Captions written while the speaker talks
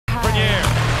Lafreniere.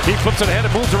 He flips it ahead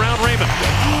and moves around Raymond.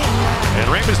 And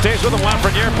Raymond stays with him.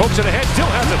 Lafreniere pokes it ahead, still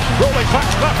has it. Rolling puck.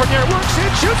 Lafreniere works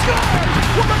in, shoots, goal!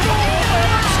 What a goal!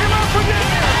 Alexis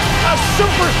Lafrenière, a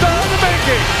superstar in the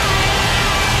making.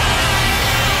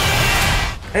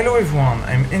 Hello everyone,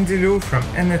 I'm NeuLion from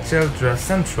NHL Draft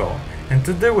Central, and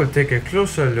today we'll take a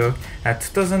closer look at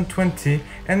 2020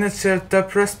 NHL top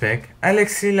prospect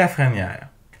Alexis Lafrenière.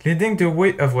 Leading the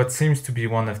way of what seems to be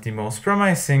one of the most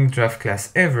promising draft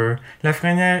class ever,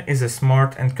 Lafreniere is a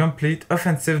smart and complete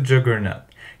offensive juggernaut.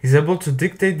 He's able to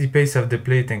dictate the pace of the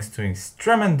play thanks to his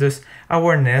tremendous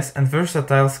awareness and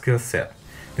versatile skill set.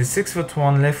 The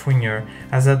 6'1" left winger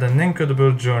has had an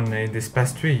incredible journey these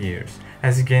past 3 years,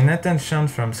 as he gained attention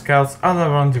from scouts all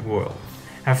around the world.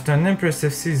 After an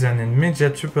impressive season in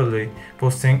midget AAA,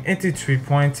 posting 83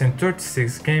 points in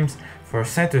 36 games for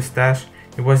Saint-Eustache,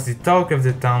 he was the talk of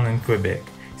the town in Quebec.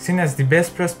 Seen as the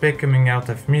best prospect coming out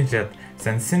of midget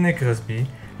since Sidney Crosby,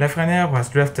 Lafreniere was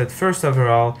drafted first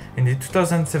overall in the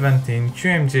 2017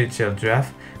 QMJHL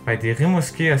draft by the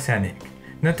Rimouski Océanic,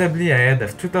 notably ahead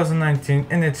of 2019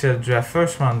 NHL draft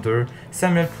first-rounder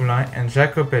Samuel Poulin and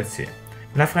Jacob Peltier.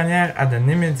 Lafreniere had an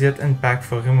immediate impact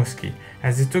for Rimouski,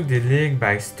 as he took the league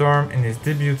by storm in his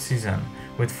debut season,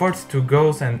 with 42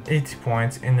 goals and 80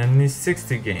 points in only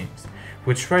 60 games,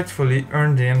 which rightfully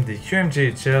earned him the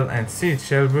QMJHL and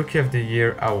CHL Rookie of the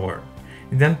Year award.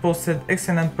 He then posted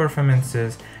excellent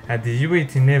performances at the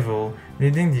U18 level,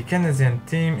 leading the Canadian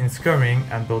team in scoring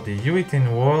at both the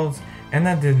U18 Worlds and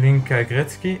at the Linka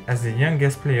Gretzky as the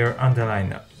youngest player on the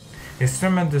lineup. His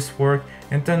tremendous work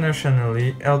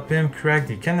internationally helped him crack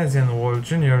the Canadian World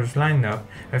Juniors lineup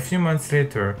a few months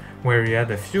later, where he had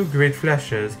a few great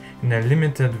flashes in a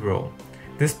limited role.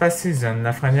 This past season,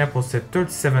 Lafreniere posted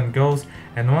 37 goals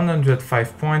and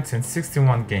 105 points in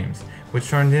 61 games,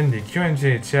 which earned him the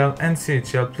QMJHL and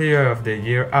CHL Player of the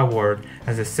Year award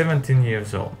as a 17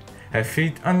 years old, a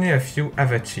feat only a few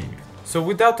have achieved. So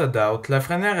without a doubt,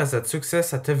 Lafreniere has had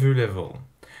success at every level.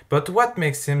 But what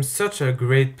makes him such a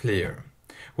great player?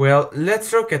 Well,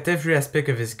 let's look at every aspect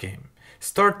of his game,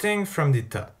 starting from the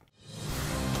top.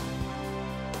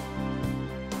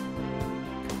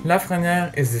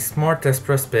 Lafreniere is the smartest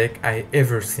prospect I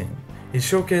ever seen. He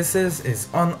showcases his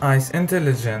on-ice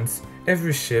intelligence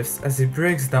every shift as he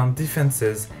breaks down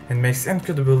defenses and makes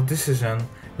incredible decisions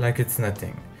like it's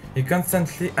nothing. He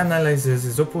constantly analyzes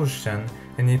his opposition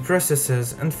and he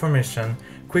processes information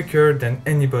quicker than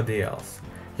anybody else.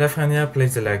 Lafreniere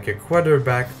plays like a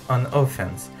quarterback on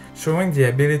offense, showing the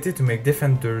ability to make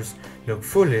defenders look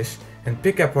foolish and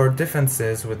pick apart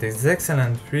defenses with his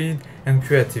excellent read and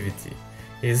creativity.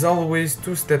 He is always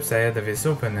 2 steps ahead of his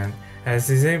opponent, as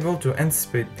he is able to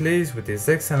anticipate plays with his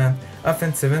excellent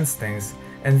offensive instincts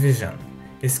and vision.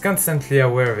 He is constantly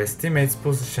aware of his teammates'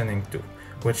 positioning too,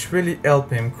 which really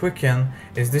help him quicken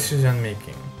his decision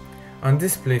making. On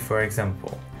this play, for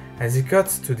example, as he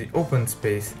cuts to the open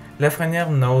space, Lafreniere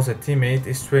knows a teammate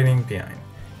is trailing behind.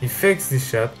 He fakes the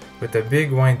shot with a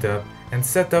big wind-up and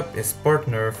sets up his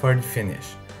partner for the finish.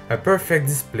 A perfect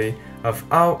display of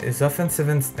how his offensive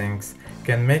instincts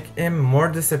can make him more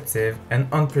deceptive and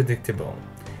unpredictable.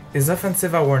 His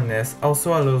offensive awareness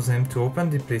also allows him to open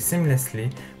the play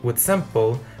seamlessly with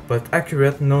simple but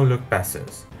accurate no-look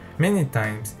passes. Many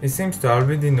times, he seems to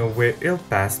already know where he'll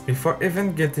pass before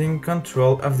even getting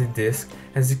control of the disc,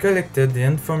 as he collected the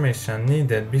information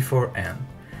needed beforehand.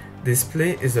 This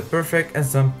play is a perfect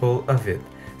example of it.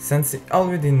 Since he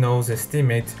already knows his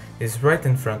teammate is right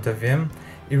in front of him,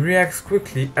 he reacts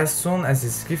quickly as soon as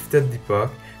he's gifted the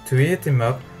puck to hit him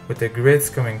up with a great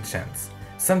scoring chance,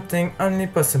 something only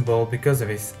possible because of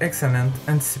his excellent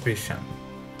anticipation.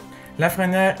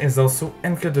 Lafreniere is also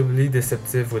incredibly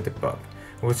deceptive with the puck,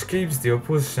 which keeps the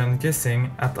opposition guessing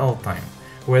at all times.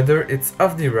 Whether it's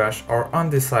off the rush or on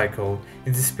the cycle,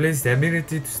 he displays the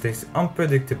ability to stay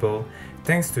unpredictable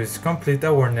thanks to his complete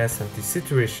awareness of the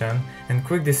situation and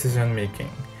quick decision making.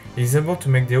 He is able to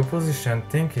make the opposition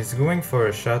think he's going for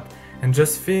a shot and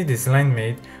just feed his line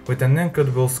mate with an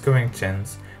incredible scoring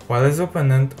chance, while his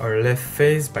opponent are left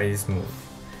phased by his move.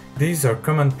 These are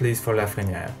common plays for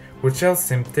Lafreniere, which helps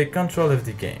him take control of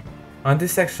the game. On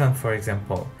this action, for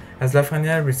example, as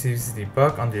Lafreniere receives the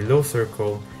puck on the low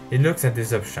circle, he looks at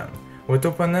his option. With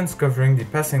opponents covering the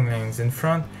passing lanes in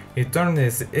front, he turns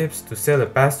his hips to sell a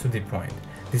pass to the point.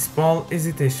 This small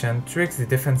hesitation tricks the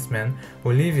defenseman,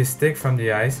 who leaves his stick from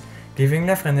the ice, giving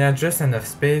Lafreniere just enough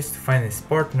space to find his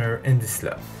partner in the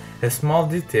slot, a small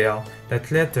detail that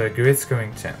led to a great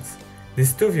scoring chance.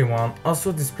 This 2v1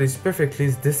 also displays perfectly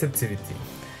his deceptivity.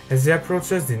 As he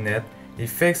approaches the net, he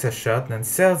fakes a shot and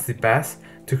sells the pass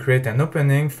to create an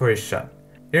opening for his shot.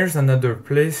 Here's another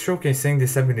play showcasing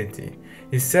this ability.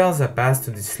 He sails a pass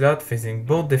to the slot facing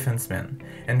both defensemen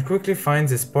and quickly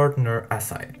finds his partner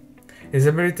aside. His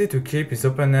ability to keep his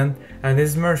opponent at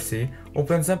his mercy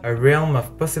opens up a realm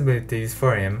of possibilities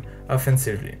for him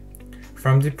offensively.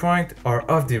 From the point or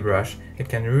off the rush, he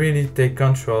can really take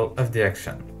control of the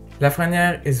action.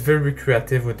 Lafreniere is very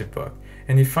creative with the puck,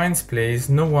 and he finds plays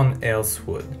no one else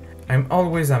would. I'm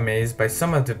always amazed by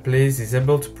some of the plays he's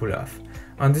able to pull off.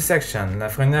 On this action,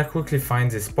 Lafreniere quickly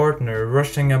finds his partner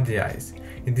rushing up the ice.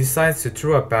 He decides to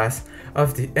throw a pass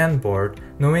off the end board,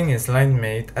 knowing his line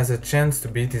mate has a chance to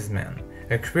beat his man.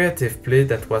 A creative play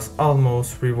that was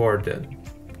almost rewarded.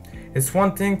 It's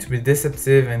one thing to be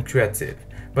deceptive and creative,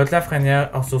 but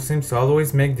Lafreniere also seems to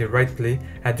always make the right play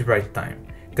at the right time.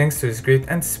 Thanks to his great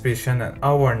anticipation and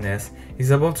awareness,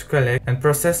 he's able to collect and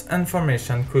process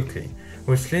information quickly,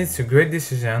 which leads to great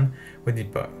decisions with the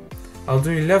puck.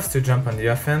 Although he loves to jump on the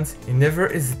offense, he never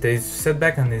hesitates to set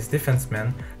back on his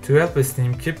defensemen to help his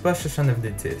team keep possession of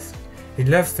the disc. He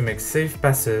loves to make safe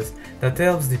passes that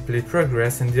helps the play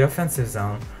progress in the offensive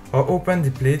zone or open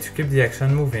the play to keep the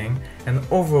action moving and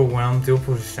overwhelm the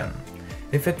opposition.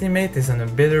 If a teammate is in a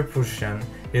better position,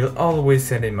 he'll always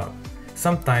set him up.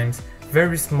 Sometimes,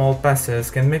 very small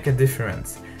passes can make a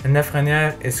difference, and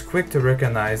Lafreniere is quick to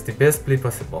recognize the best play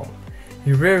possible.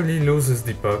 He rarely loses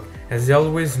the puck as he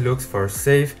always looks for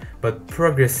safe but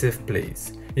progressive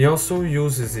plays. He also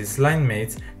uses his line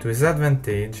mates to his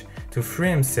advantage to free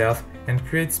himself and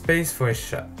create space for his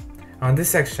shot. On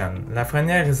this action,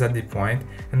 Lafreniere is at the point,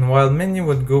 and while many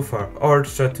would go for a hard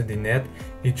shot to the net,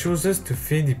 he chooses to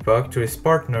feed the puck to his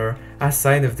partner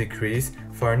aside of the crease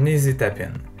for an easy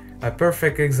tap-in. A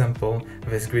perfect example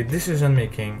of his great decision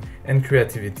making and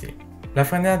creativity.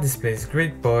 Lafreniere displays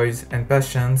great poise and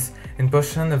patience in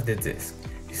possession of the disc.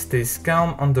 He stays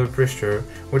calm under pressure,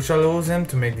 which allows him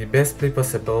to make the best play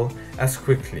possible as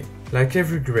quickly. Like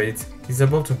every great, he's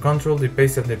able to control the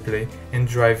pace of the play and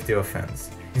drive the offense.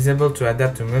 He's able to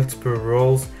adapt to multiple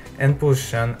roles and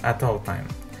position at all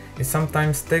times. He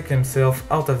sometimes takes himself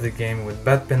out of the game with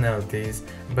bad penalties,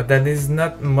 but that is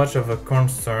not much of a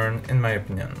concern in my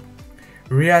opinion.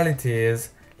 Reality is,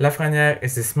 Lafreniere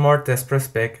is the smartest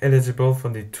prospect eligible for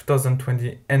the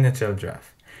 2020 NHL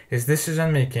draft. His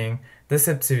decision-making,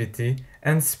 deceptivity,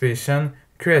 anticipation,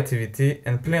 creativity,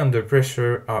 and play under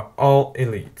pressure are all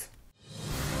elite.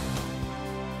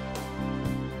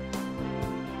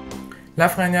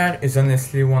 Lafreniere is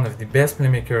honestly one of the best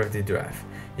playmakers of the draft.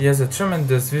 He has a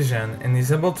tremendous vision and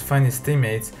is able to find his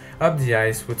teammates up the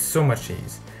ice with so much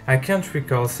ease. I can't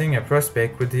recall seeing a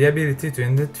prospect with the ability to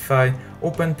identify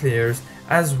open players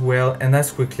as well and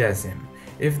as quickly as him.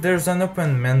 If there's an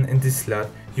open man in this slot,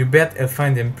 you bet he'll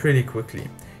find him pretty quickly.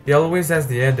 He always has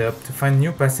the head up to find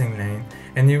new passing lane,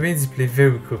 and he reads the play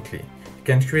very quickly. He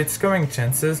can create scoring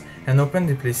chances and open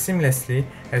the play seamlessly,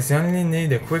 as he only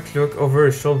needs a quick look over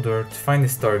his shoulder to find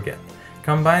his target.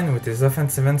 Combined with his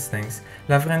offensive instincts,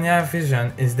 Lafreniere's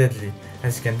vision is deadly,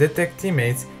 as he can detect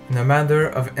teammates in a matter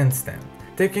of instant.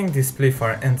 Taking this play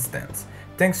for instance,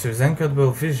 thanks to his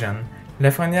incredible vision,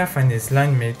 Lafreniere finds his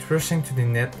line mate rushing to the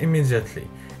net immediately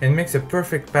and makes a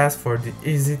perfect pass for the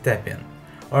easy tap-in.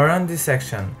 Or on this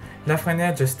action,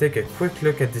 Lafreniere just takes a quick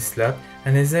look at the slot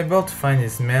and is able to find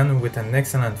his man with an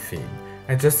excellent feed.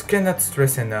 I just cannot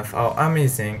stress enough how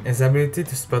amazing his ability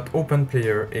to spot open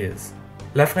player is.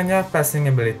 Lafreniere's passing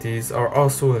abilities are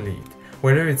also elite.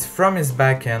 Whether it's from his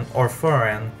backhand or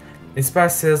forehand, his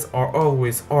passes are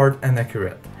always hard and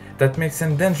accurate. That makes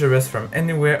him dangerous from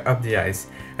anywhere up the ice,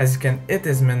 as he can hit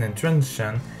his man in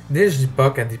transition, dish the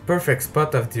puck at the perfect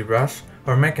spot of the rush,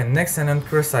 or make an excellent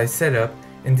cross-ice setup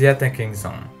in the attacking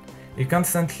zone. He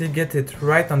constantly gets it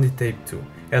right on the tape too,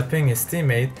 helping his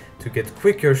teammate to get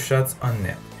quicker shots on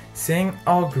net. Seeing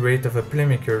how great of a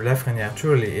playmaker Lafreniere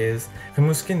truly is,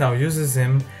 Rimouski now uses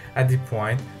him at the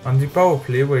point on the power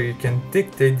play where he can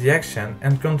dictate the action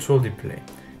and control the play.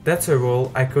 That's a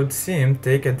role I could see him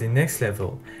take at the next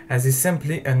level, as he's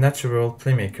simply a natural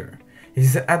playmaker.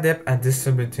 He's adept at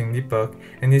distributing the puck,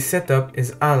 and his setup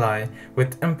is ally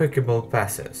with impeccable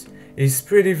passes. He's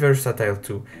pretty versatile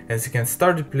too, as he can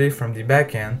start the play from the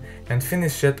backhand and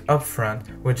finish it up front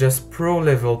with just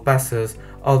pro-level passes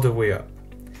all the way up.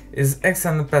 His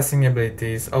excellent passing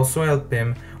abilities also help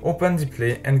him open the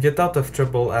play and get out of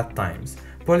trouble at times,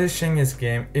 polishing his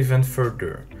game even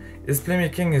further. His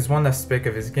playmaking is one aspect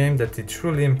of his game that he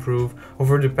truly improved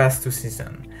over the past 2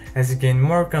 seasons. As he gained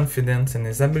more confidence in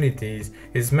his abilities,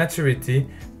 his maturity,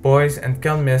 poise and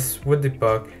calmness with the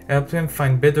puck helped him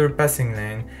find better passing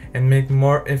lane and make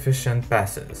more efficient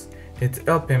passes. It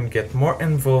helped him get more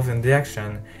involved in the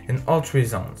action in all 3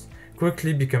 zones.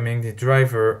 quickly becoming the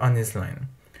driver on his line.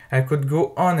 I could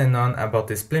go on and on about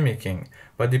his playmaking,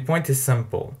 but the point is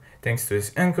simple. Thanks to his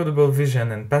incredible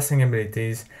vision and passing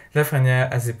abilities,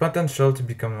 Lafreniere has the potential to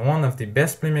become one of the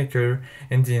best playmakers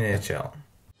in the NHL.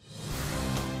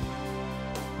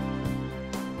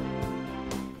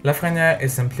 Lafreniere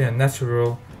is simply a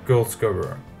natural goal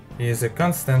scorer. He is a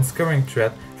constant scoring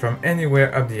threat from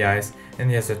anywhere up the ice, and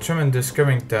he has a tremendous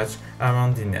scoring touch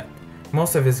around the net.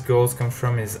 Most of his goals come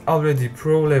from his already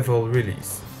pro-level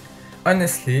release.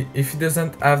 Honestly, if he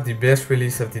doesn't have the best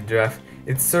release of the draft,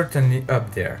 it's certainly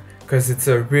up there, cause it's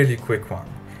a really quick one.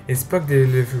 His puck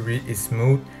delivery is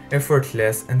smooth,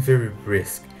 effortless, and very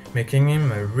brisk, making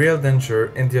him a real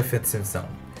danger in the offensive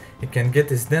zone. He can get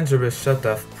his dangerous shot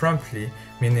off promptly,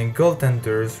 meaning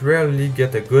goaltenders rarely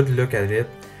get a good look at it,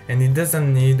 and he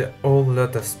doesn't need a whole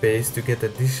lot of space to get a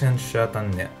decent shot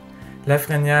on net.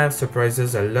 Lafreniere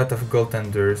surprises a lot of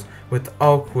goaltenders with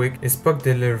how quick his puck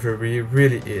delivery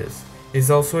really is.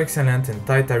 He's also excellent in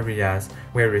tight areas,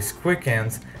 where his quick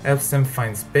hands helps him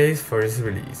find space for his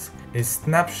release. His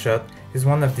snapshot is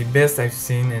one of the best I've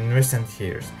seen in recent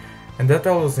years, and that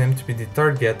allows him to be the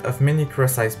target of many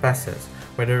cross-ice passes,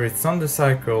 whether it's on the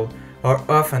cycle or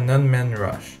off an unmanned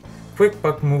rush. Quick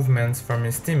puck movements from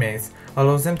his teammates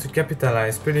allows him to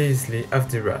capitalize pretty easily off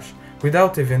the rush,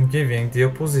 without even giving the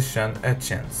opposition a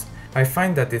chance. I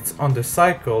find that it's on the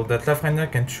cycle that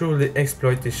Lafreniere can truly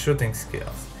exploit his shooting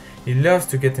skills. He loves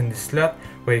to get in the slot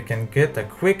where he can get a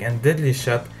quick and deadly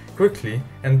shot quickly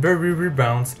and bury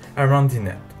rebounds around the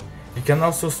net. He can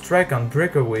also strike on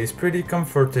breakaways pretty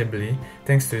comfortably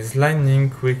thanks to his lightning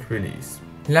quick release.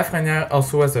 Lafreniere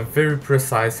also has a very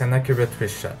precise and accurate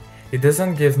wrist shot. He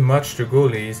doesn't give much to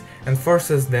goalies and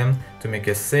forces them to make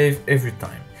a save every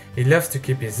time. He loves to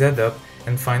keep his head up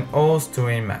and find holes to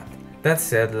aim at. That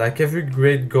said, like every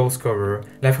great goal scorer,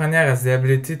 Lafreniere has the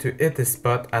ability to hit his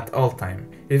spot at all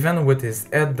times, even with his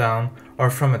head down or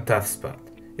from a tough spot.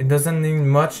 He doesn't need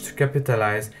much to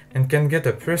capitalize and can get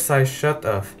a precise shot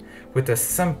off with a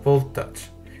simple touch.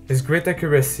 His great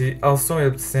accuracy also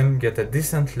helps him get a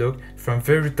decent look from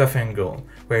very tough angle,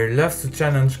 where he loves to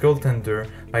challenge goaltender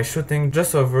by shooting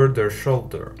just over their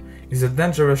shoulder. He's a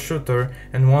dangerous shooter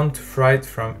and one to fight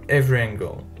from every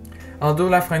angle. Although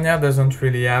Lafreniere doesn't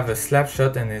really have a slap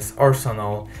shot in his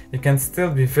arsenal, he can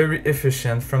still be very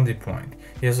efficient from the point.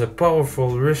 He has a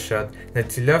powerful wrist shot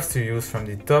that he loves to use from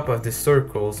the top of the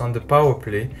circles on the power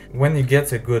play when he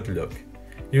gets a good look.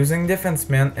 Using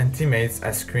defensemen and teammates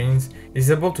as screens,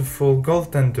 he's able to fool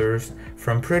goaltenders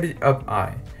from pretty up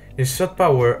high. His shot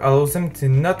power allows him to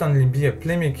not only be a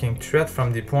playmaking threat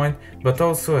from the point, but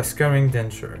also a scoring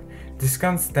danger. This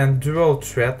constant dual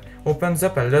threat opens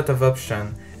up a lot of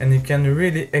options, and he can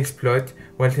really exploit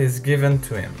what is given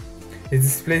to him. He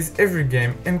displays every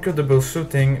game incredible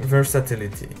shooting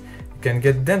versatility. He can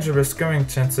get dangerous scoring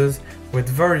chances with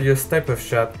various types of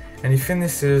shots, and he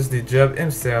finishes the job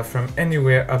himself from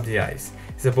anywhere up the ice.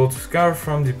 He's able to score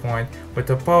from the point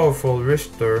with a powerful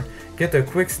wrister, get a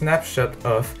quick snapshot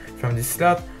off from the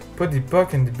slot, put the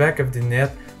puck in the back of the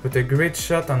net with a great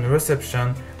shot on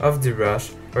reception of the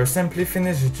rush, or simply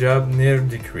finish the job near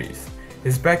the crease.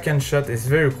 His backhand shot is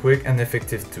very quick and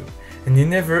effective too, and he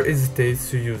never hesitates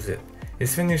to use it.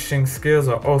 His finishing skills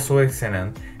are also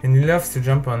excellent, and he loves to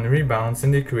jump on rebounds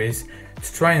in the crease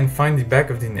to try and find the back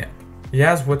of the net. He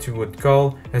has what you would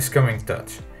call a scoring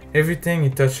touch. Everything he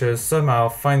touches somehow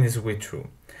finds his way through.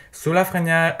 So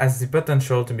Lafreniere has the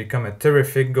potential to become a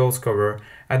terrific goal scorer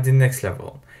at the next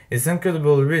level. His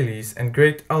incredible release and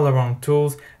great all-around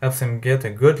tools helps him get a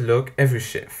good look every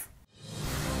shift.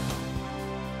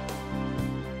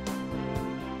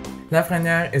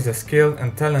 Lafreniere is a skilled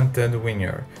and talented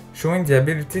winger, showing the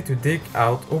ability to dig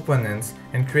out opponents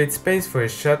and create space for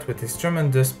his shot with his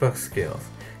tremendous puck skills.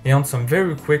 He owns some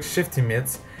very quick shifty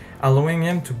mitts, allowing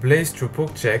him to blaze through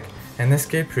poke check and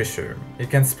escape pressure. He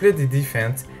can split the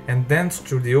defense and dance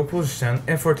through the opposition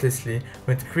effortlessly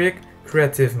with quick,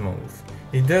 creative moves.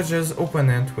 He dodges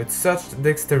opponents with such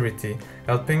dexterity,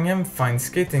 helping him find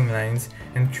skating lines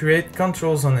and create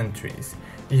controls on entries.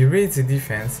 He reads the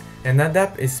defense and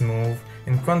adapts his move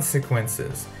in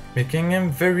consequences, making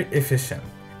him very efficient.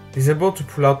 He's able to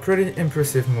pull out pretty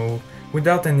impressive moves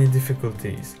without any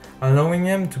difficulties, allowing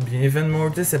him to be even more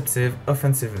deceptive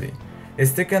offensively.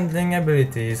 His stick handling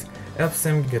abilities helps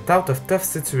him get out of tough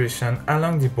situations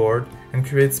along the board and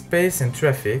create space in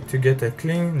traffic to get a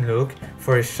clean look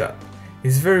for his shot.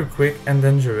 He's very quick and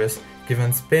dangerous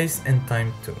given space and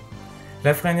time too.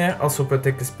 Lafreniere also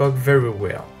protects his puck very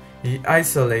well. He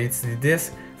isolates the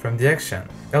disc from the action,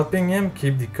 helping him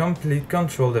keep the complete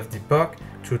control of the puck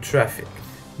through traffic.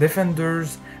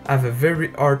 Defenders have a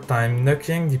very hard time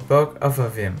knocking the puck off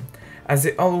of him, as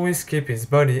he always keeps his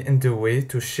body in the way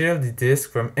to shield the disc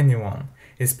from anyone.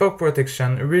 His puck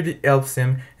protection really helps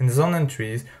him in zone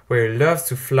entries where he loves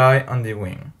to fly on the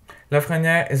wing.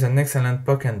 Lafreniere is an excellent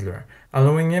puck handler,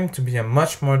 allowing him to be a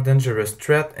much more dangerous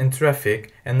threat in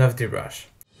traffic and off the rush.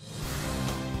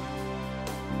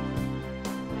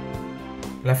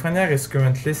 Lafreniere is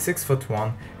currently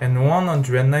 6'1" and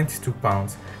 192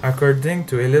 pounds according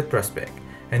to Elite Prospect,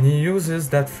 and he uses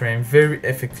that frame very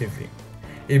effectively.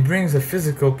 He brings a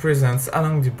physical presence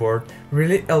along the board,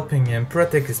 really helping him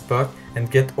protect his puck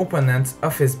and get opponents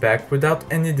off his back without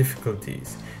any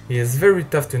difficulties. He is very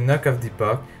tough to knock off the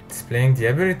puck, displaying the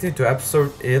ability to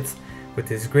absorb hits with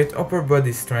his great upper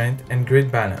body strength and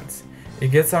great balance. He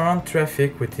gets around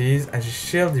traffic with ease as he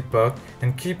shields the puck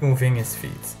and keeps moving his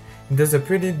feet. He does a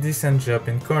pretty decent job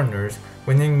in corners,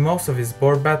 winning most of his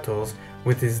board battles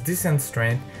with his decent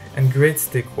strength and great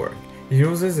stick work. He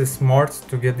uses his smarts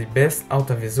to get the best out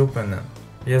of his opponent.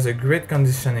 He has a great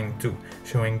conditioning too,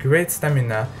 showing great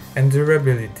stamina and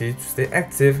durability to stay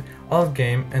active all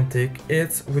game and take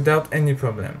hits without any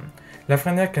problem.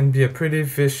 Lafreniere can be a pretty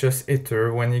vicious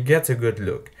hitter when he gets a good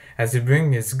look, as he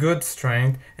brings his good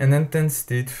strength and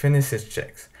intensity to finish his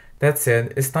checks. That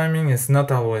said, his timing is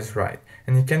not always right,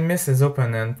 and he can miss his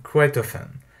opponent quite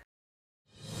often.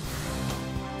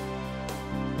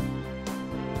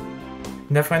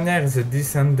 Lafreniere is a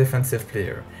decent defensive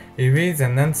player. He reads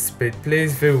and anticipates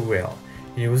plays very well.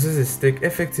 He uses his stick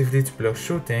effectively to block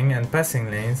shooting and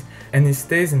passing lanes, and he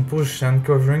stays in position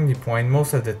covering the point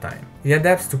most of the time. He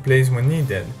adapts to plays when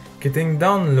needed, getting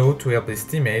down low to help his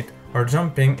teammate or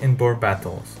jumping in board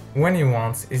battles. When he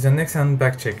wants, he's an excellent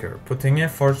backchecker, putting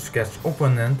efforts to catch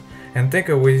opponent and take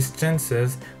away his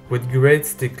chances with great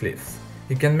stick lifts.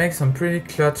 He can make some pretty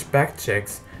clutch back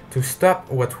checks to stop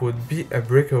what would be a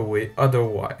breakaway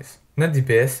otherwise. Not the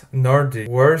best nor the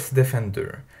worst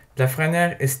defender.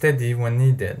 Lafreniere is steady when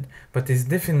needed, but is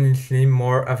definitely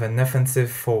more of an offensive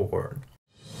forward.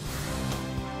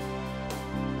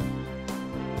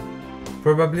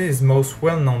 Probably his most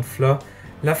well-known flaw,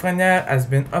 Lafreniere has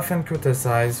been often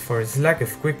criticized for his lack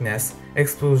of quickness,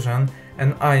 explosion,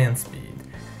 and high-end speed,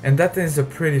 and that is a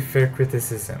pretty fair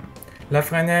criticism.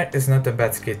 Lafreniere is not a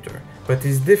bad skater, but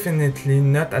is definitely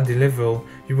not at the level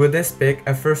you would expect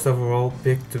a first overall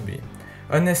pick to be.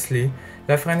 Honestly,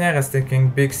 Lafreniere has taken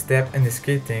big steps in his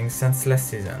skating since last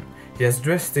season. He has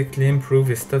drastically improved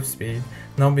his top speed,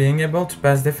 now being able to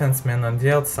pass defensemen on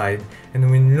the outside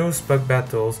and win loose puck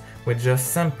battles with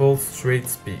just simple straight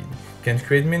speed. He can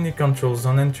create mini controls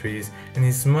on entries and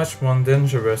is much more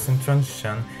dangerous in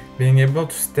transition, being able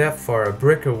to step for a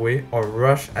breakaway or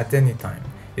rush at any time.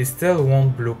 He still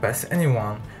won't blow past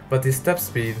anyone, but his top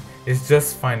speed is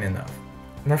just fine enough.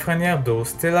 Lafreniere though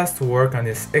still has to work on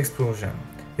his explosion.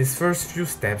 His first few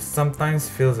steps sometimes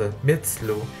feels a bit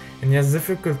slow and he has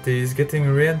difficulties getting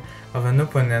rid of an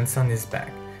opponent on his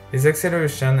back. His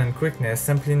acceleration and quickness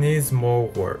simply needs more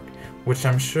work, which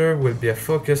I'm sure will be a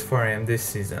focus for him this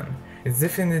season. It's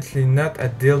definitely not a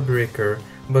deal breaker,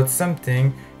 but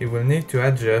something he will need to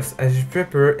adjust as he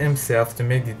prepares himself to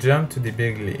make the jump to the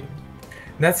big league.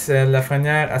 That said,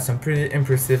 Lafreniere has some pretty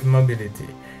impressive mobility.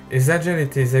 His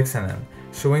agility is excellent,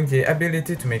 showing the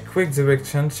ability to make quick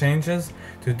direction changes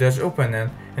to dodge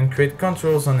opponent and create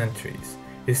controls on entries.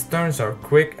 His turns are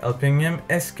quick, helping him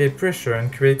escape pressure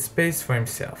and create space for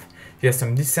himself. He has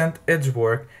some decent edge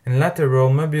work and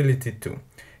lateral mobility too.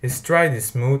 His stride is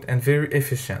smooth and very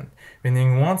efficient,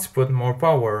 meaning once he puts more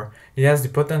power, he has the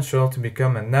potential to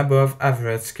become an above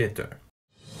average skater.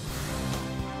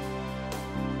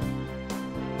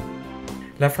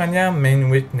 Lafreniere's main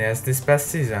weakness this past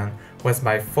season was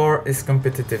by far his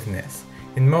competitiveness.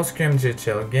 In most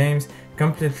QMJHL games,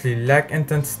 completely lacked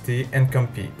intensity and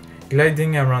compete,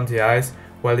 gliding around the ice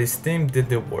while his team did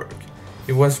the work.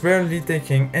 He was rarely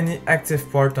taking any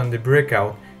active part on the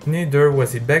breakout, neither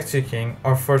was he backchecking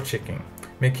or forechecking,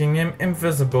 making him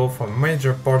invisible for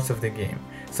major parts of the game,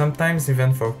 sometimes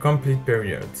even for complete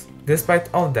periods.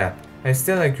 Despite all that, I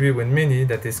still agree with many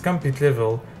that his compete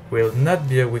level will not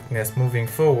be a weakness moving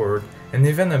forward and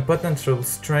even a potential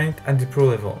strength at the pro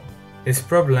level. His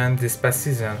problem this past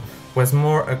season was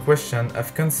more a question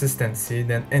of consistency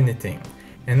than anything.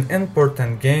 In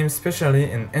important games,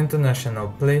 especially in international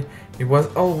play, he was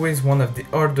always one of the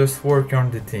hardest workers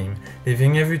on the team,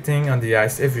 leaving everything on the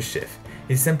ice every shift.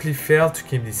 He simply failed to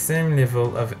keep the same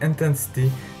level of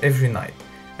intensity every night,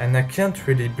 and I can't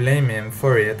really blame him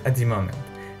for it at the moment.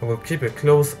 I will keep a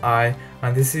close eye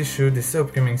on this issue this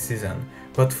upcoming season,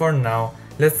 but for now,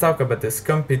 let's talk about his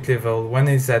compete level when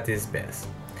he's at his best.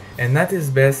 And at his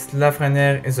best,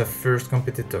 Lafreniere is a first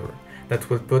competitor that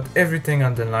will put everything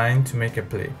on the line to make a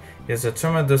play. He has a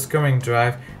tremendous scoring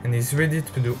drive and is ready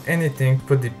to do anything to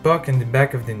put the puck in the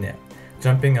back of the net,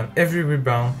 jumping on every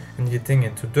rebound and getting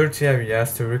into dirty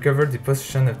areas to recover the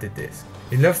position of the disc.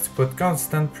 He loves to put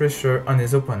constant pressure on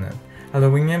his opponent,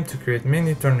 allowing him to create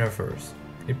many turnovers.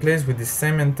 He plays with the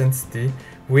same intensity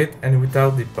with and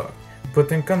without the puck,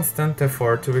 putting constant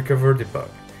effort to recover the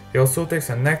puck. He also takes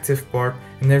an active part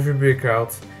in every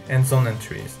breakout and zone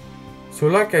entries. So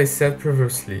like I said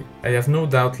previously, I have no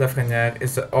doubt Lafreniere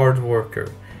is a hard worker.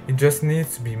 He just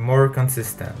needs to be more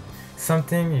consistent,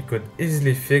 something he could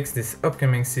easily fix this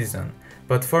upcoming season,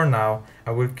 but for now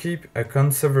I will keep a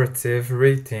conservative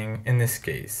rating in this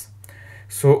case.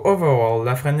 So overall,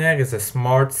 Lafreniere is a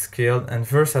smart, skilled and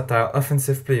versatile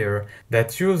offensive player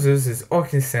that uses his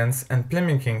hockey sense and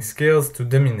playmaking skills to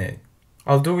dominate.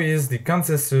 Although he is the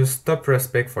consensus top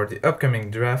prospect for the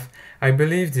upcoming draft, I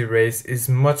believe the race is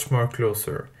much more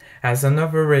closer. As an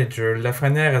overager,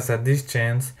 Lafreniere has had this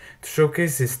chance to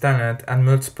showcase his talent at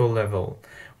multiple levels,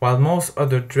 while most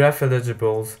other draft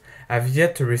eligibles have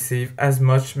yet to receive as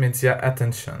much media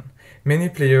attention. Many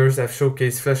players have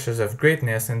showcased flashes of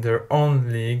greatness in their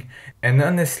own league, and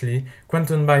honestly,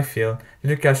 Quinton Byfield,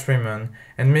 Raymond,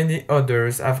 and many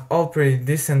others have all pretty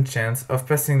decent chance of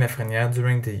passing Lafreniere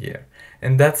during the year.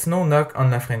 And that's no knock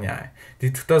on Lafreniere. The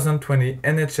 2020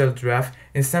 NHL draft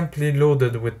is simply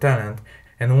loaded with talent,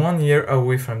 and 1 year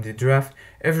away from the draft,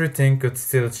 everything could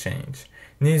still change.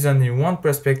 Needs only one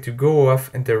prospect to go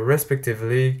off in their respective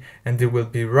league, and they will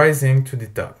be rising to the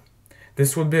top.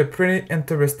 This will be a pretty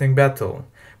interesting battle,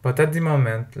 but at the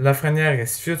moment, Lafreniere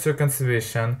is future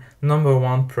consideration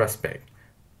 #1 prospect.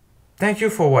 Thank you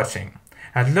for watching.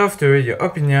 I'd love to hear your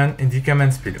opinion in the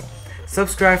comments below.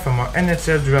 Subscribe for more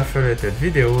NHL draft related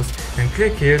videos and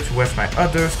click here to watch my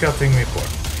other scouting report.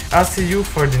 I'll see you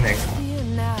for the next one.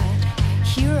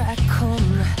 Here I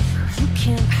come, you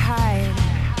can't hide.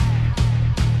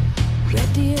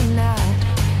 Ready